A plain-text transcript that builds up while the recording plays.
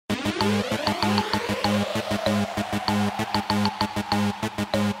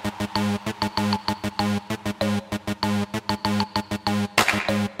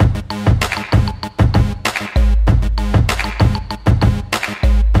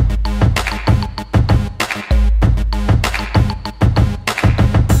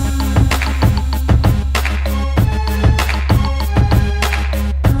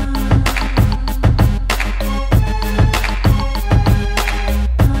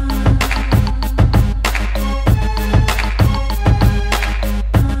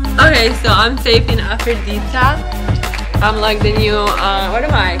Okay, so I'm safe in Aferdita. I'm like the new, what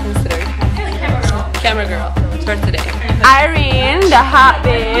am I considered? Camera girl for today. Irene, the hot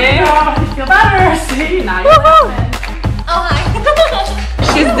babe. Feel better. See, now you're laughing. Oh, hi.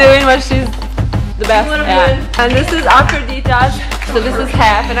 She's doing what she's the best at. And this is Aferdita. So this is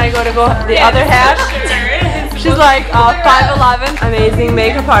half, and I go the other half. She's like 5'11", amazing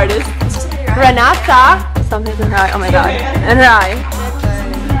makeup artist. Renata, something to Rai. Oh my god. And Rai.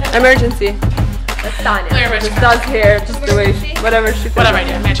 Emergency. Let's sign it. Just does here, just the way, whatever she feels. Whatever I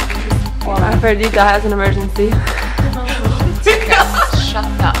do, magic. Aferdita has an emergency. Shut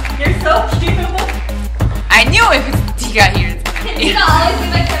up. You're so cute. I knew if it's Tika here, it's gonna be. Tika always be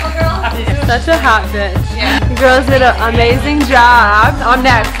my camera girl. Such a hot bitch. Yeah. The girls did an amazing job. I'm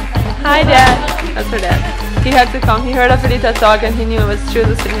next. Hi, Dad. That's her dad. He had to come. He heard Aferdita talk and he knew it was true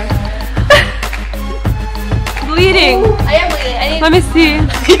to singer. Bleeding. I am bleeding. Let me see.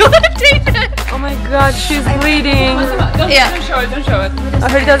 You want to take it? Oh my god, she's bleeding. Don't show it, don't show it.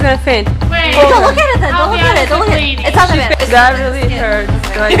 Aferdita's gonna faint. Wait. Don't look at it then. Don't look at it. Don't look at it. It's not that bad. That really hurts.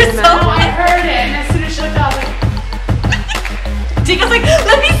 Like, You're so I heard it, and as soon as she looked out, like... Tika's like,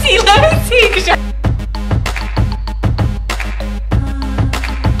 let me see, let me see.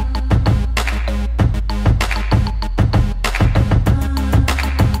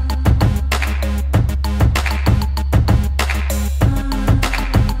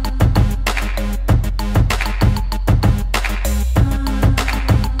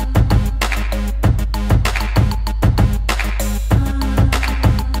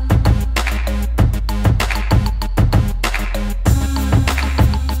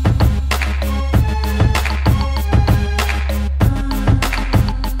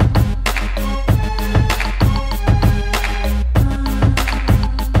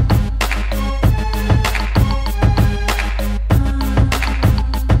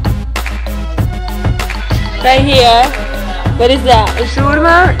 right here. What is that? A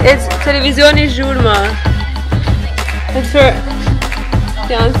Jurma? It's Televisione Jurma. It's for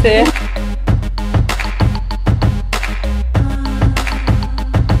fiance.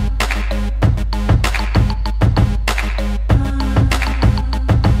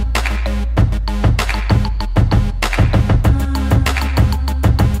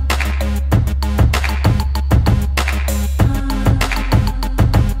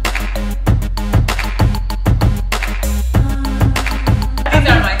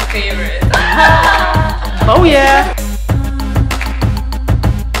 Oh yeah.